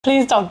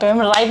Please talk to him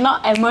right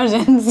now.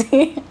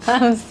 Emergency.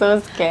 I'm so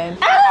scared.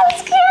 I'm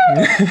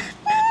scared.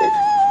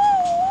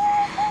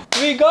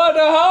 We got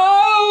a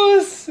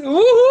house!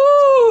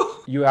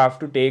 Woohoo! You have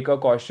to take a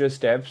cautious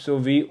step. So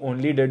we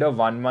only did a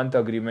 1-month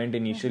agreement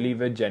initially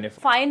with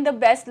Jennifer. Find the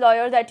best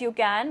lawyer that you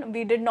can.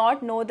 We did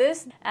not know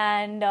this,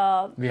 and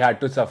We had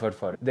to suffer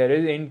for it. There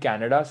is in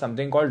Canada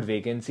something called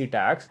vacancy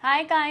tax.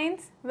 hi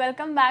Kinds,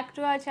 welcome back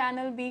to our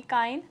channel Be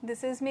Kind.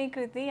 This is me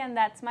Kriti and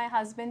that's my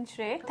husband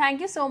Shrey.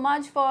 Thank you so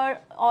much for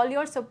all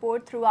your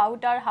support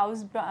throughout our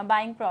house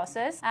buying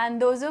process,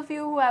 and those of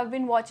you who have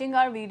been watching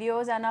our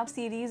videos and our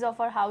series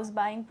of our house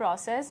buying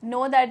process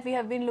know that we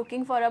have been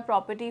looking for a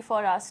property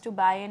for us to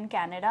buy in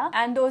Canada.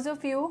 And those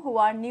of you who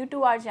are new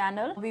to our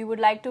channel, we would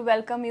like to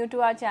welcome you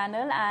to our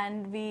channel,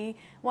 and we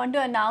want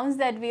to announce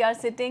that we are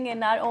sitting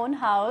in our own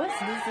house.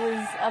 This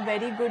is a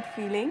very good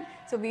feeling.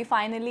 So we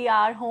finally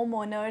are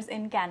homeowners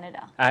in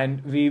Canada.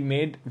 And we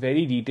made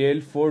very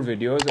detailed 4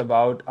 videos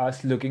about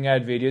us looking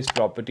at various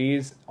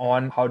properties,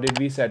 on how did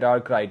we set our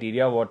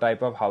criteria, what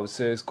type of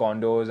houses,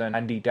 condos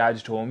and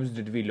detached homes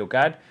did we look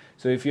at.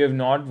 So if you have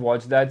not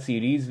watched that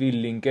series, we'll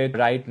link it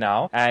right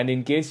now. And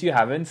in case you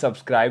haven't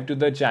subscribed to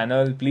the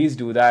channel, please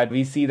do that.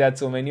 We see that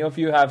so many of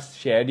you have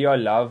shared your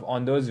love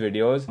on those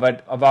videos,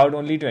 but about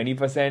only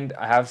 20%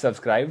 have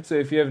subscribed. So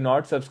if you have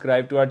not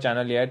subscribed to our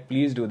channel yet,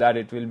 please do that.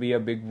 It will be a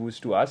big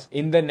boost to us.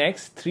 In the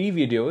next 3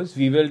 videos,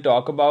 we will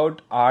talk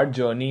about our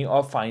journey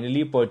of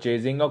finally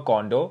purchasing a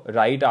condo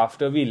right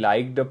after we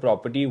liked the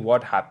property,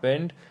 what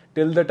happened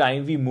till the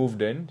time we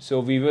moved in. So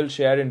we will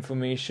share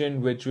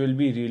information which will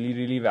be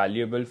really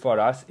valuable for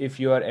us if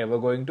you are ever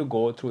going to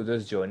go through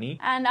this journey.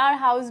 And our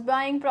house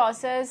buying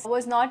process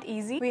was not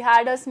easy. We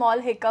had a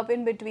small hiccup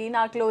in between.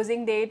 Our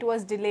closing date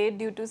was delayed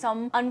due to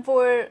some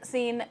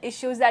unforeseen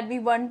issues that we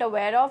weren't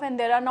aware of, and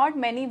there are not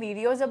many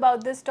videos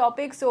about this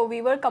topic, so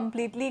we were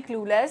completely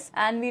clueless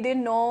and we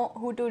didn't know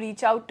who to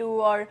reach out to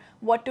or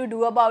what to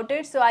do about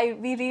it. So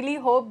we really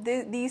hope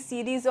these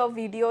series of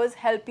videos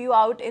help you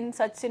out in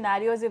such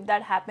scenarios if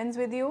that happens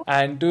with you.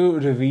 And to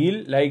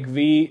reveal, like,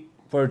 we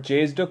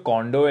purchased a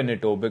condo in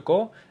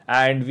Etobicoke,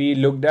 and we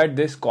looked at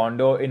this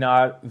condo in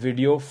our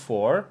video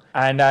 4,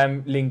 and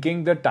I'm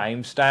linking the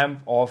timestamp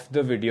of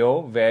the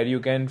video where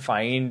you can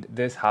find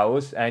this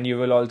house, and you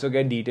will also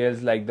get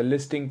details like the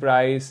listing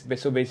price.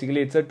 So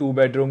basically it's a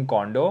 2-bedroom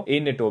condo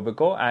in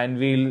Etobicoke, and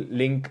we'll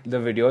link the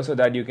video so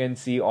that you can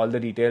see all the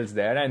details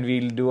there, and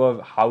we'll do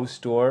a house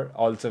tour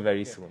also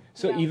very soon.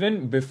 So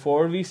even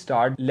before we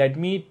start, let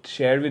me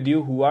share with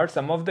you who are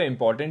some of the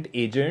important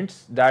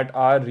agents that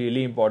are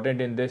really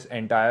important in this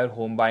entire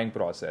home buying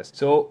process.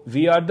 So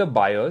we are the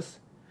buyers.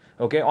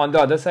 Okay, on the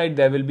other side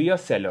there will be a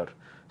seller.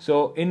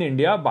 So in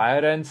India,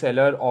 buyer and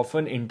seller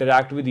often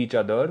interact with each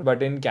other,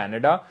 but in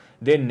Canada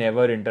they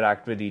never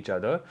interact with each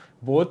other.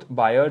 Both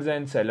buyers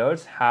and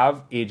sellers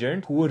have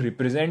agents who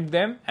represent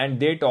them and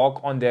they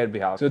talk on their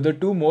behalf. So the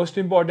 2 most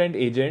important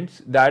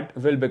agents that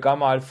will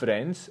become our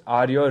friends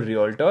are your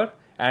realtor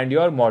and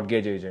your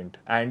mortgage agent.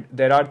 And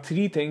there are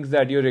 3 things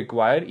that you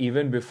require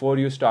even before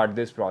you start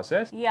this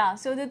process. Yeah,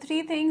 so the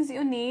 3 things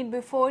you need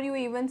before you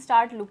even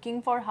start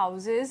looking for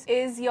houses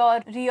is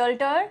your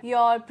realtor,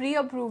 your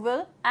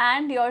pre-approval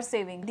and your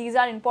saving. These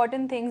are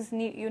important things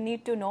you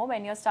need to know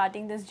when you're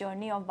starting this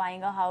journey of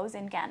buying a house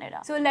in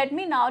Canada. So let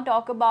me now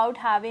talk about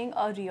having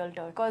a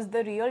realtor, because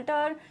the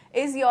realtor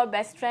is your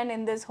best friend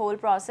in this whole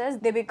process.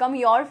 They become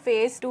your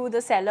face to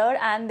the seller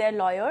and their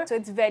lawyer. So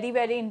it's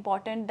very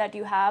important that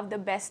you have the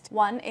best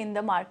one in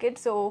the market.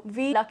 So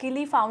we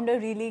luckily found a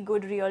really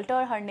good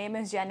realtor. Her name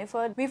is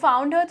Jennifer. We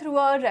found her through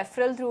a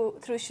referral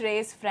through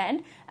Shrey's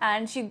friend,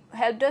 and she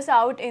helped us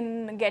out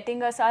in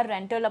getting us our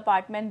rental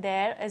apartment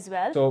there as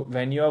well. So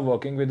when you are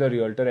working with a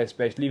realtor,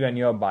 especially when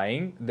you are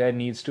buying, there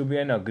needs to be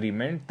an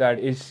agreement that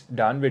is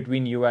done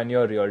between you and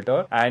your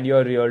realtor, and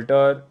your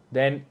realtor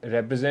then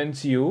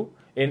represents you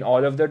in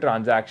all of the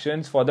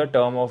transactions for the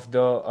term of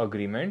the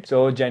agreement.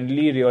 So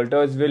generally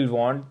realtors will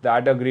want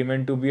that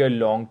agreement to be a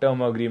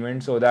long-term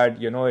agreement so that,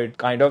 you know, it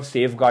kind of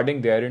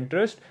safeguarding their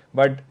interest.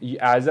 But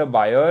as a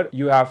buyer,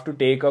 you have to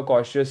take a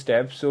cautious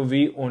step. So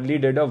we only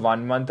did a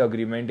 1-month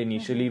agreement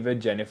initially with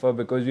Jennifer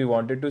because we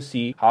wanted to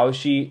see how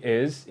she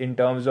is in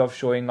terms of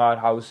showing our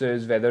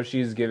houses, whether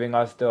she's giving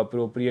us the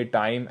appropriate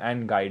time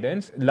and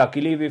guidance.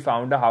 Luckily, we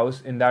found a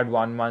house in that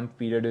 1-month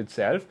period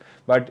itself,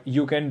 but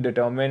you can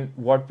determine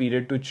what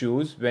period to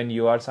choose when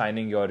you are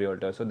signing your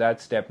realtor. So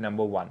that's step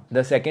number 1.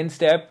 The second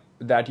step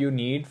that you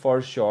need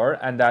for sure,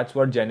 and that's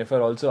what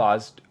Jennifer also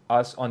asked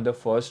us on the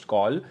first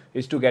call,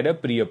 is to get a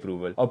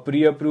pre-approval. A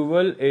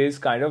pre-approval is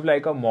kind of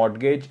like a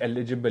mortgage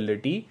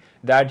eligibility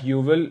that you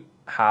will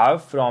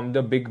have from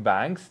the big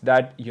banks,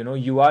 that, you know,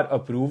 you are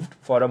approved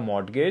for a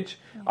mortgage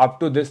up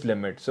to this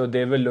limit. So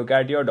they will look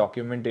at your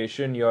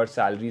documentation, your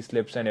salary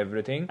slips and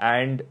everything,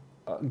 and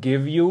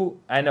give you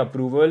an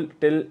approval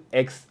till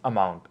X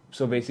amount.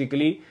 So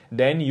basically,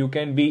 then you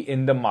can be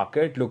in the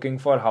market looking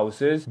for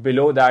houses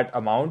below that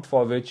amount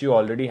for which you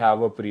already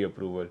have a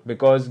pre-approval.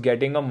 Because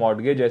getting a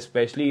mortgage,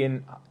 especially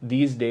in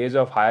these days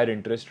of higher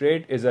interest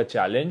rate, is a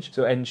challenge.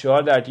 So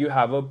ensure that you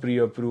have a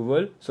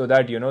pre-approval so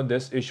that, you know,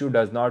 this issue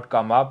does not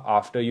come up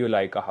after you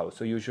like a house.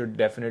 So you should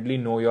definitely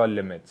know your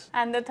limits.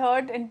 And the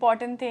third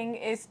important thing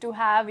is to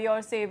have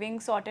your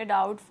savings sorted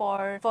out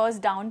for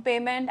first down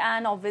payment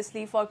and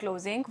obviously for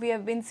closing. We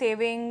have been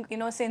saving, you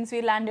know, since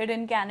we landed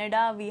in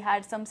Canada. We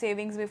had some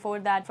savings before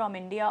that from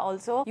India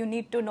also. You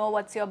need to know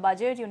what's your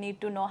budget. You need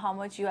to know how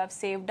much you have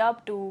saved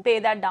up to pay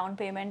that down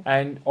payment.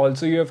 And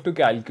also you have to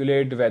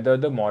calculate whether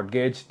the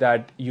mortgage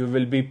that you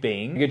will be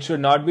paying, it should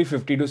not be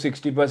 50 to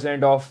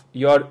 60% of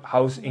your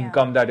house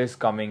income that is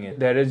coming in.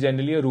 There is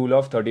generally a rule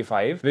of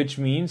 35, which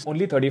means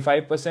only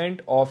 35%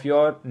 of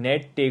your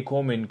net take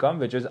home income,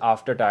 which is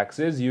after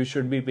taxes, you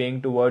should be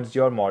paying towards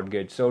your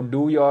mortgage. So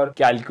do your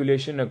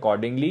calculation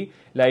accordingly.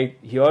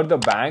 Like here the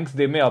banks,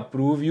 they may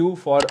approve you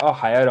for a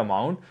higher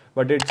amount,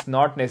 but it's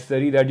not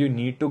necessary that you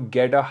need to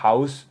get a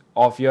house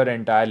of your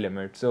entire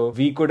limit. So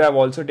we could have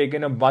also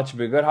taken a much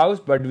bigger house,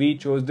 but we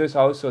chose this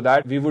house so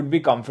that we would be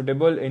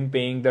comfortable in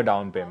paying the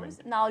down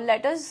payment. Now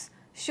let us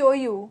show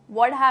you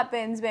what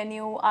happens when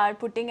you are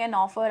putting an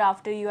offer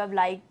after you have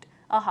liked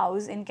a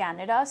house in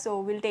Canada. So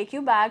we'll take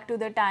you back to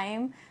the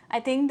time, I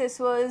think this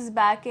was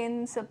back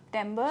in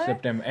September.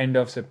 End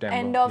of September.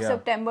 End of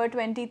September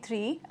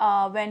 23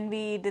 when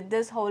we did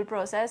this whole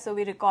process. So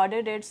we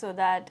recorded it so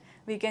that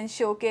we can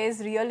showcase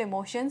real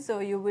emotions. So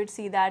you would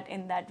see that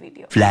in that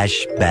video.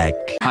 Flashback.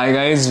 Hi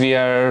guys, we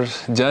are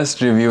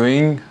just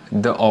reviewing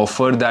the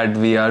offer that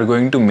we are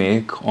going to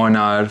make on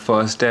our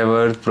first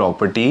ever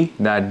property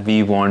that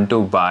we want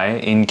to buy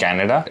in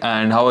Canada.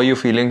 And how are you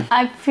feeling?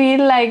 I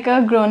feel like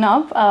a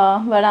grown-up,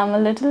 but I'm a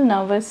little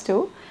nervous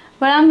too.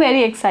 But I'm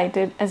very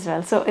excited as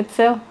well. So it's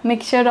a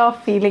mixture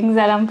of feelings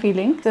that I'm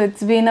feeling. So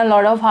it's been a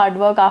lot of hard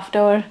work.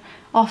 After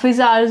office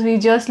hours, we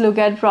just look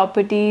at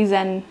properties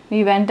and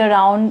we went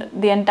around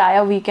the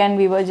entire weekend.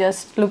 We were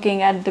just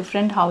looking at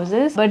different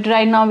houses. But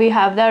right now we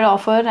have that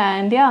offer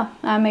and yeah,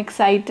 I'm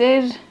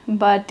excited.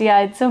 But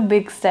yeah, it's a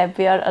big step.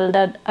 We are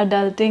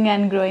adulting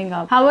and growing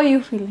up. How are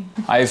you feeling?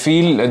 I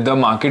feel the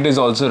market is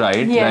also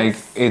right. Yes.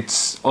 Like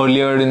it's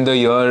earlier in the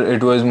year,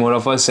 it was more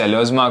of a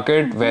seller's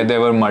market where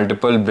there were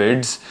multiple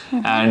bids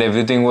and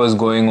everything was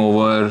going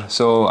over.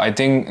 So I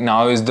think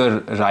now is the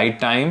right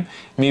time.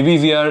 Maybe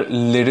we are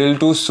little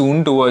too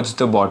soon towards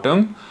the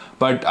bottom,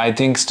 but I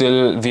think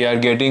still we are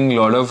getting a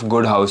lot of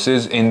good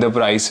houses in the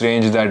price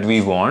range that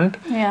we want.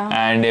 Yeah.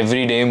 And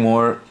every day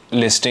more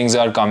listings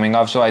are coming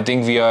up. So I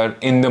think we are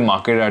in the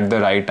market at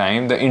the right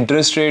time. The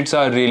interest rates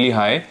are really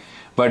high,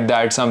 but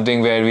that's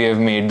something where we have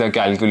made the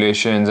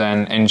calculations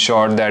and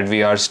ensured that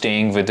we are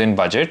staying within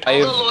budget. All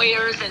the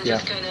lawyers and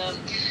just kind of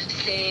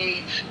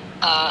say,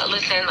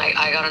 listen,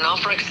 I got an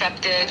offer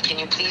accepted. Can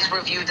you please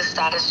review the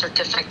status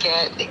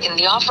certificate? In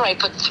the offer, I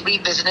put 3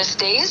 business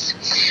days,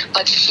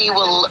 but she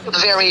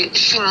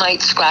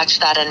might scratch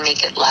that and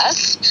make it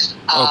less.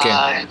 Okay.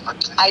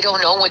 I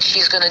don't know what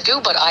she's going to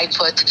do, but I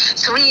put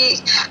 3.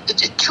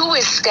 2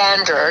 is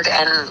standard,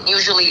 and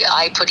usually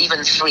I put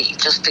even 3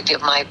 just to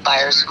give my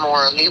buyers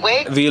more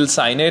leeway. We'll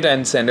sign it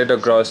and send it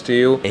across to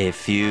you. A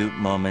few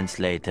moments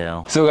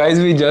later. So guys,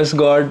 we just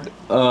got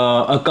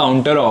a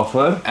counter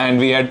offer and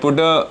we had put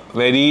a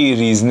very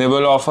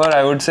reasonable offer,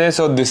 I would say.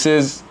 So this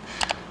is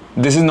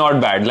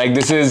not bad. Like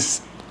this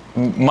is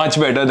much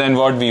better than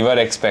what we were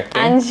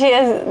expecting. And she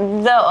has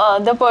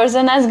the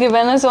person has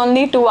given us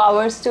only 2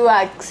 hours to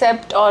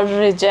accept or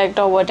reject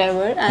or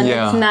whatever, and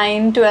it's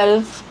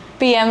 9:12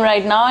 p.m.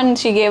 right now, and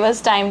she gave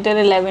us time till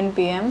 11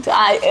 p.m. So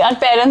our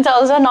parents are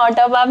also not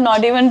up. I've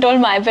not even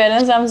told my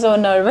parents. I'm so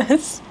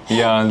nervous.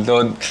 Yeah,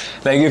 so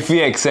like if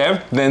we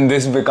accept, then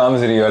this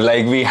becomes real.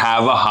 Like we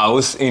have a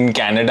house in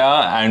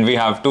Canada and we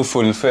have to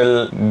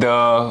fulfill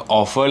the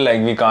offer,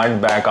 like we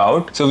can't back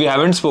out. So we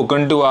haven't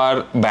spoken to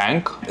our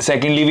bank.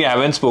 Secondly, we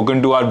haven't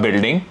spoken to our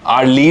building.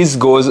 Our lease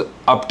goes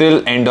up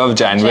till end of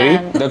January.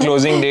 The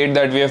closing date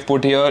that we have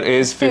put here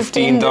is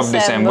 15th of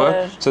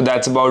December. So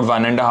that's about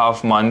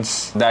 1.5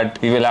 months that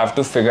we will have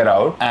to figure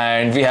out.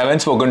 And we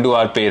haven't spoken to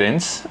our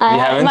parents. My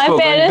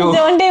parents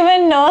don't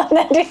even know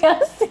that we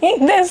are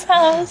seeing this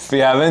house. We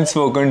haven't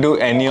spoken to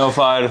any of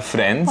our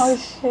friends. Oh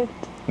shit.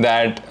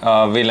 That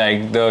we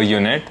like the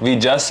unit. We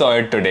just saw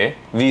it today.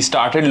 We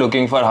started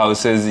looking for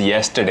houses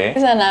yesterday.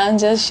 And I'm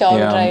just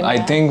shocked right now. I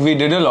think we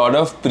did a lot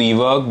of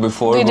pre-work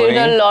before going. We did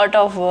a lot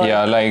of work.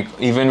 Yeah, like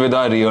even with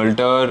our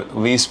realtor,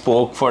 we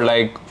spoke for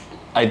like,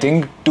 I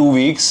think 2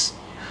 weeks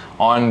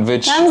on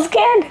which... I'm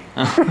scared.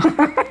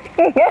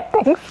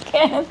 Getting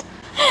scared.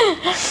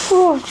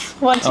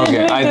 What should we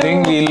do? I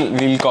think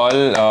we'll call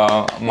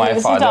my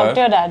father. Talk to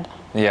your dad.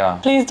 Yeah.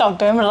 Please talk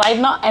to him right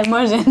now.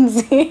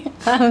 Emergency.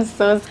 I'm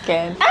so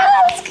scared.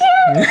 I'm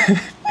scared.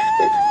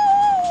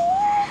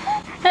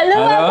 Hello,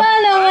 Papa.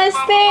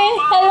 Namaste.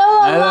 Hello,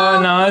 Mama.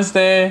 Hello,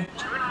 namaste.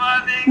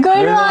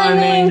 Good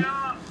morning.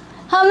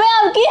 हमें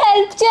आपकी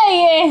help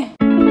चाहिए.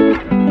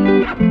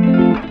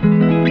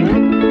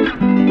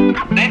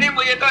 नहीं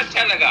मुझे तो अच्छा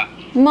कैसा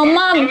लगा?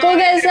 मम्मा आपको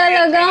कैसा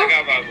लगा?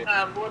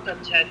 बाबू? बहुत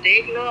अच्छा है,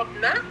 देख लो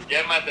अपना।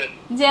 जय माता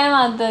दी। जय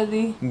माता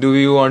दी। Do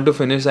you want to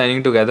finish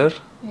signing together?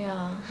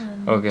 Yeah.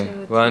 Okay.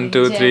 1,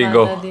 2, 3,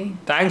 go.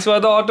 Thanks for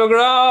the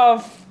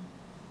autograph.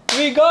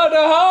 We got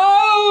a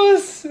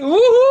house!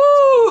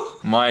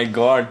 Woohoo! My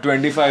God,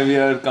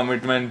 25-year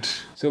commitment.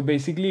 So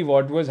basically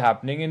what was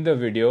happening in the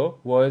video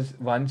was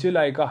once you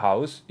like a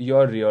house,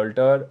 your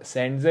realtor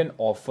sends an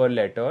offer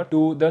letter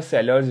to the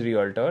seller's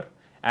realtor,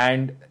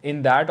 and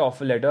in that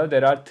offer letter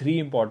there are three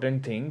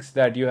important things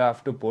that you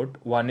have to put.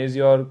 One is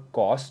your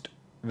cost,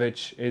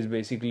 which is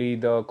basically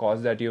the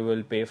cost that you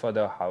will pay for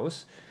the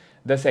house.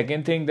 The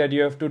second thing that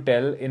you have to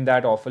tell in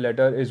that offer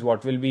letter is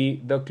what will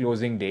be the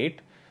closing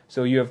date.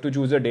 So you have to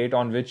choose a date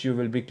on which you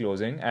will be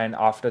closing, and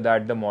after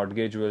that the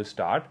mortgage will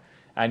start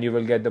and you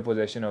will get the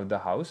possession of the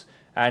house.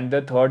 And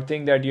the third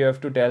thing that you have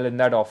to tell in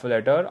that offer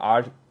letter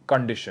are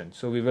conditions.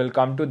 So we will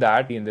come to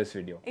that in this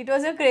video. It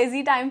was a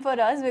crazy time for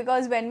us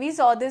because when we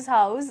saw this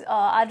house,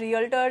 our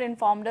realtor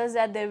informed us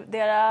that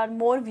there are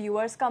more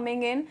viewers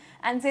coming in,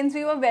 and since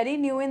we were very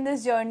new in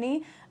this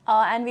journey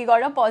and we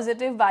got a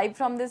positive vibe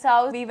from this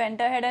house, we went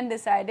ahead and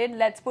decided,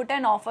 let's put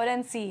an offer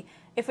and see.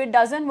 If it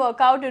doesn't work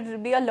out, it will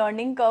be a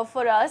learning curve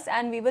for us,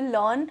 and we will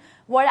learn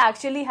what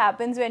actually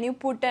happens when you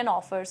put an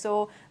offer.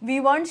 So we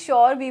weren't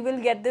sure we will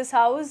get this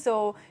house.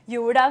 So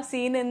you would have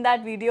seen in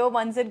that video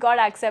once it got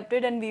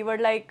accepted, and we were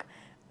like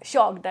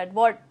shocked that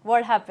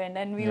what happened,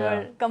 and we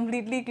were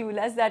completely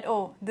clueless that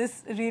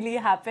this really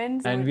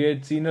happened. And we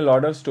had seen a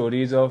lot of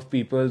stories of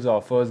people's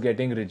offers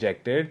getting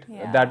rejected.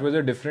 That was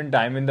a different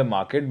time in the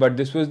market, but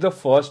this was the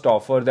first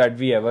offer that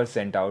we ever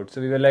sent out. So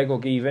we were like,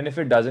 okay, even if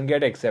it doesn't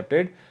get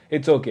accepted,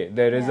 it's okay.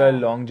 There is a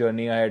long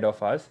journey ahead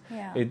of us.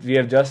 We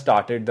have just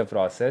started the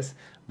process,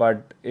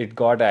 but it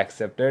got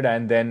accepted,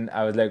 and then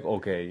I was like,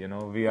 okay,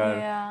 we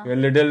are a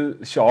little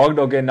shocked.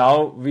 Okay,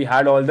 now we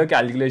had all the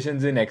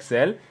calculations in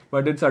Excel,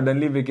 but it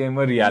suddenly became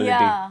a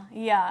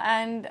reality.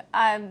 And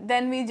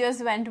then we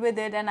just went with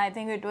it, and I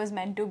think it was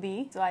meant to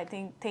be. So I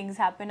think things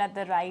happen at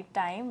the right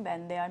time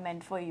when they are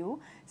meant for you.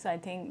 So I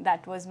think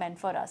that was meant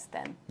for us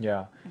then.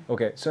 Yeah.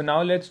 Okay. So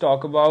now let's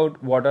talk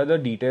about what are the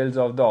details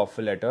of the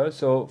offer letter.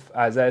 So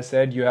as I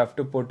said, you have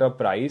to put a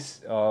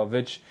price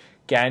which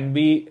can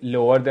be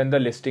lower than the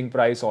listing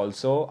price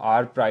also.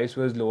 Our price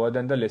was lower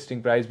than the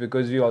listing price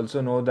because we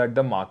also know that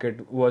the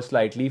market was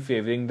slightly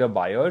favoring the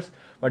buyers.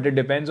 But it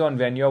depends on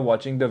when you're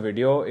watching the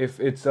video. If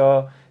it's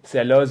a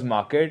seller's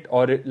market,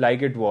 or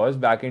like it was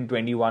back in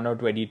 21 or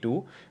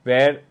 22,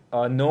 where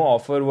no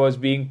offer was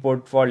being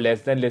put for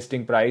less than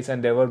listing price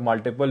and there were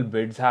multiple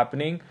bids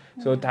happening.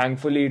 So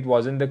thankfully it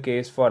wasn't the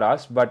case for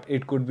us, but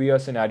it could be a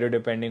scenario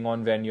depending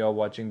on when you're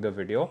watching the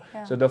video.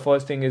 So the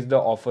first thing is the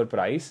offer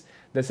price.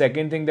 The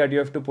second thing that you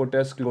have to put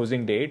is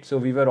closing date. So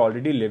we were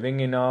already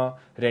living in a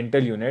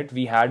rental unit.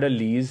 We had a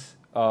lease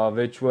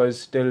which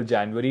was till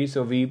January.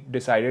 So we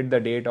decided the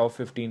date of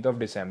 15th of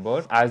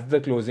December as the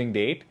closing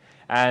date.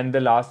 And the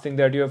last thing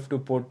that you have to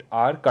put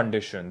are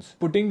conditions.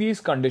 Putting these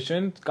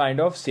conditions kind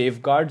of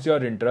safeguards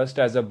your interest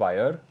as a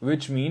buyer,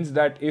 which means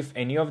that if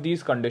any of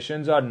these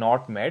conditions are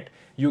not met,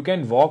 you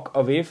can walk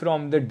away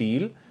from the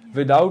deal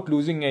without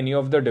losing any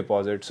of the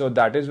deposit. So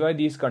that is why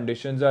these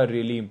conditions are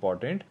really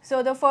important.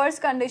 So the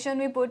first condition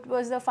we put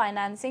was the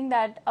financing,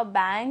 that a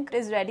bank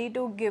is ready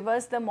to give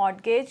us the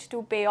mortgage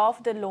to pay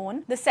off the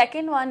loan. The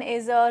second one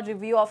is a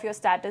review of your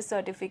status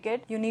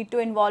certificate. You need to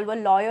involve a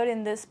lawyer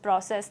in this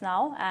process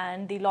now,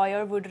 and the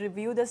lawyer would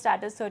review the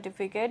status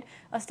certificate.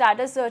 A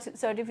status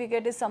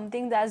certificate is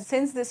something that,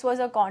 since this was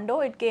a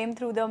condo, it came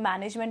through the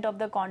management of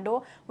the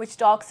condo, which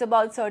talks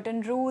about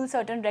certain rules,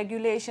 certain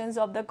regulations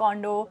of the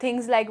condo,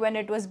 things like when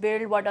it was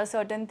build, what are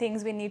certain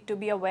things we need to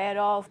be aware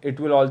of.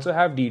 It will also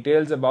have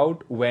details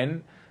about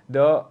when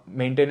the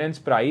maintenance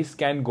price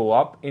can go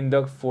up in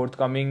the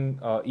forthcoming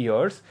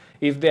years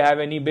if they have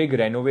any big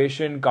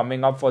renovation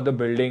coming up for the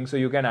building. So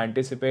you can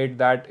anticipate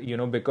that,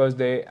 because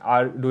they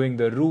are doing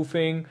the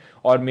roofing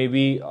or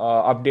maybe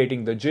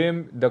updating the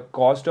gym, the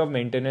cost of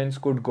maintenance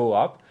could go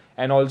up.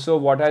 And also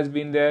what has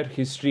been their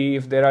history,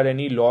 if there are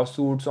any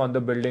lawsuits on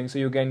the building. So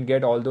you can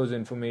get all those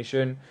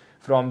information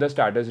from the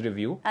status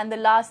review. And the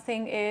last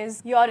thing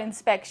is your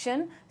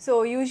inspection.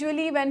 So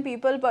usually when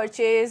people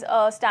purchase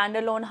a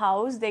standalone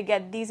house, they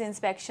get these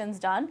inspections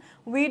done.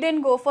 We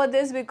didn't go for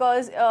this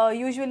because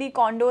usually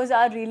condos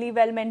are really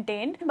well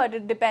maintained, but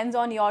it depends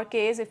on your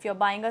case. If you're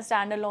buying a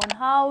standalone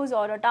house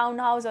or a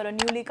townhouse or a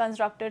newly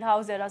constructed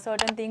house, there are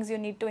certain things you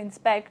need to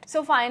inspect.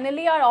 So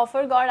finally our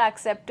offer got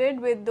accepted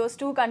with those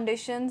two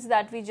conditions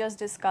that we just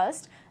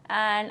discussed.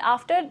 And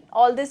after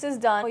all this is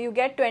done, you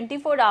get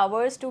 24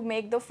 hours to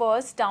make the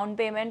first down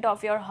payment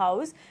of your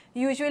house.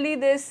 Usually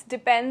this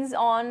depends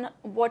on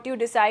what you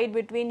decide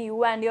between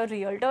you and your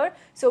realtor.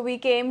 So we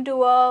came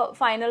to a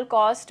final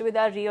cost with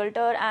our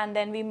realtor, and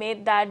then we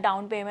made that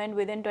down payment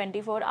within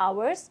 24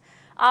 hours.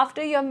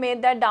 After you have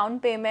made that down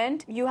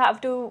payment, you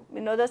have to,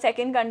 the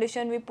second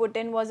condition we put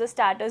in was a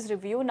status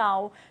review.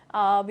 Now,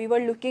 we were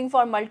looking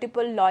for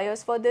multiple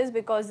lawyers for this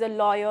because the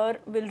lawyer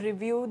will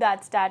review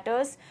that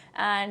status,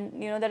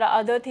 and there are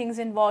other things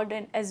involved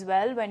in as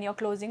well when you're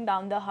closing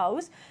down the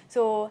house.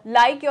 So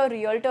like your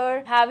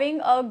realtor,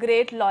 having a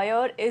great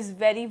lawyer is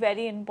very,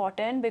 very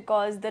important,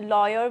 because the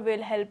lawyer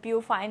will help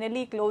you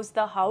finally close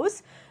the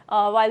house.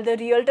 While the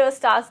realtor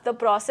starts the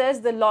process,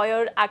 the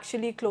lawyer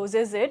actually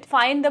closes it.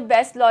 Find the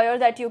best lawyer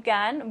that you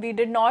can. We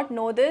did not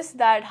know this,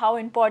 that how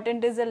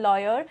important is a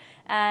lawyer,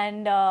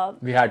 and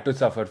we had to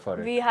suffer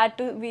for it.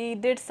 We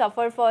did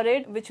suffer for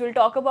it, which we'll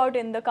talk about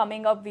in the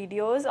coming up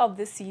videos of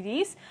this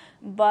series.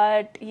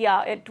 But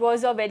yeah, it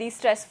was a very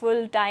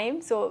stressful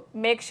time. So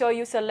make sure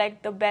you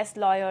select the best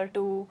lawyer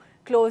to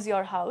close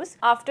your house.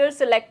 After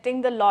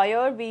selecting the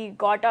lawyer, we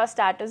got our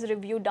status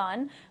review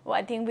done.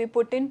 I think we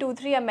put in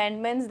 2-3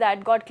 amendments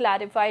that got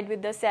clarified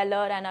with the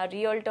seller and our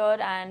realtor,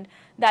 and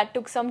that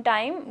took some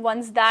time.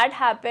 Once that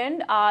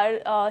happened,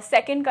 our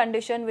second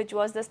condition, which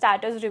was the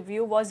status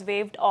review, was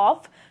waived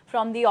off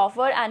from the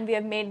offer, and we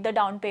have made the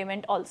down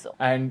payment also.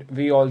 And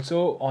we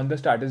also, on the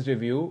status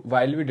review,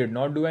 while we did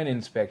not do an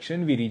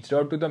inspection, we reached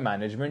out to the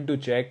management to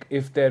check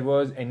if there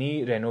was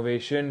any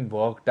renovation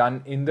work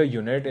done in the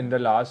unit in the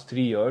last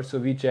 3 years. So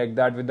we checked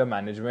that with the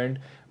management,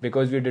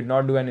 because we did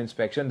not do an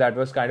inspection. That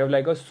was kind of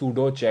like a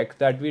pseudo check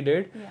that we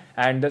did. Yeah.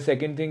 And the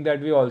second thing that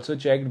we also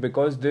checked,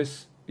 because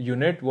this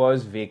unit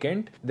was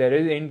vacant, there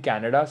is in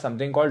Canada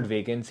something called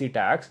vacancy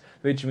tax,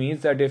 which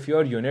means that if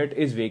your unit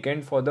is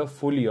vacant for the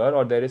full year,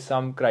 or there is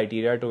some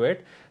criteria to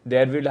it,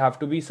 there will have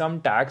to be some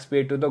tax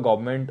paid to the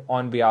government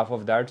on behalf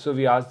of that. So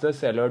we asked the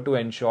seller to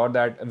ensure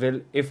that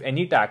if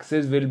any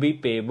taxes will be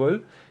payable,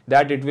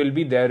 that it will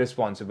be their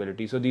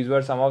responsibility. So these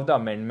were some of the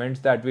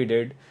amendments that we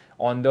did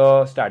on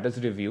the status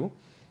review.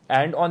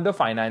 And on the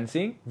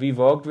financing, we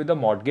worked with a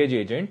mortgage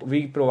agent.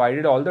 We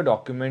provided all the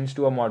documents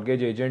to a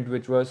mortgage agent,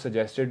 which was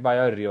suggested by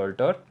a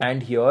realtor.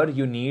 And here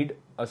you need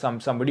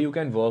somebody who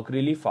can work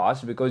really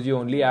fast, because you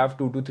only have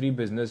 2 to 3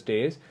 business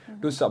days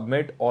to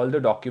submit all the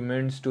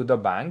documents to the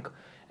bank.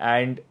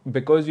 And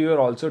because we are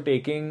also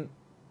taking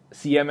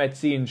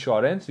CMHC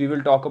insurance, we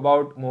will talk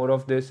about more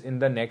of this in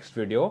the next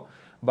video.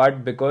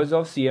 But because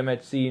of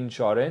CMHC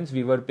insurance,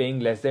 we were paying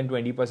less than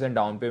 20%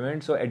 down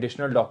payment, so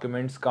additional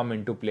documents come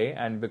into play,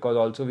 and because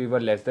also we were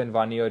less than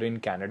 1 year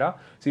in Canada.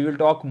 So we will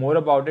talk more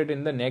about it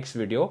in the next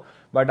video.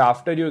 But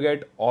after you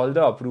get all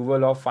the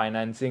approval of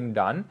financing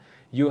done,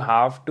 you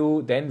have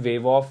to then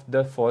waive off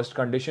the first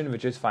condition,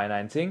 which is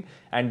financing,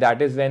 and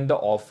that is when the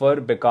offer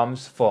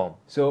becomes firm.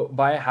 So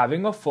by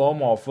having a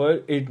firm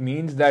offer, it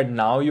means that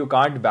now you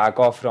can't back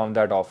off from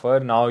that offer.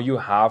 Now you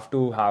have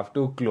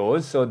to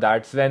close. So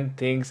that's when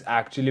things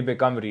actually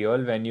become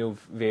real, when you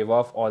waive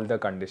off all the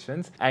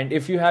conditions. And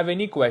if you have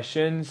any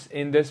questions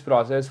in this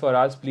process for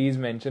us, please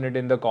mention it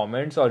in the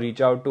comments or reach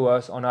out to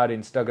us on our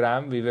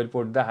Instagram. We will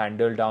put the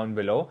handle down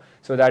below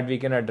so that we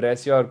can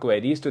address your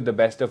queries to the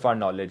best of our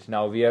knowledge.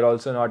 Now, we are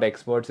also not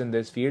experts in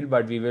this field,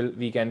 but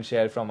we can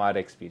share from our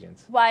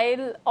experience.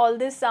 While all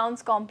this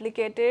sounds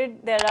complicated,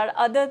 there are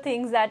other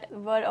things that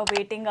were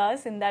awaiting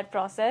us in that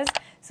process.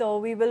 So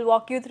we will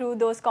walk you through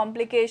those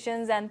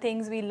complications and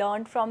things we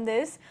learned from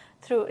this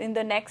in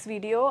the next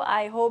video.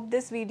 I hope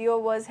this video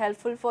was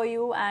helpful for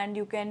you, and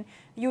you can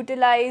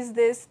utilize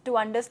this to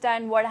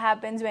understand what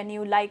happens when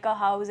you like a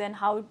house and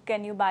how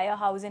can you buy a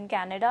house in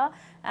Canada.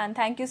 And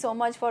thank you so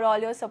much for all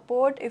your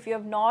support. If you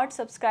have not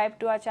subscribed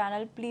to our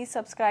channel, please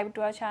subscribe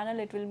to our channel.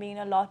 It will mean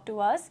a lot to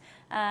us.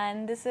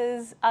 And this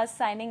is us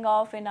signing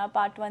off in our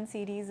part 1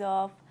 series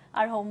of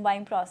our home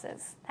buying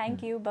process.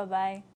 Thank you. Bye-bye.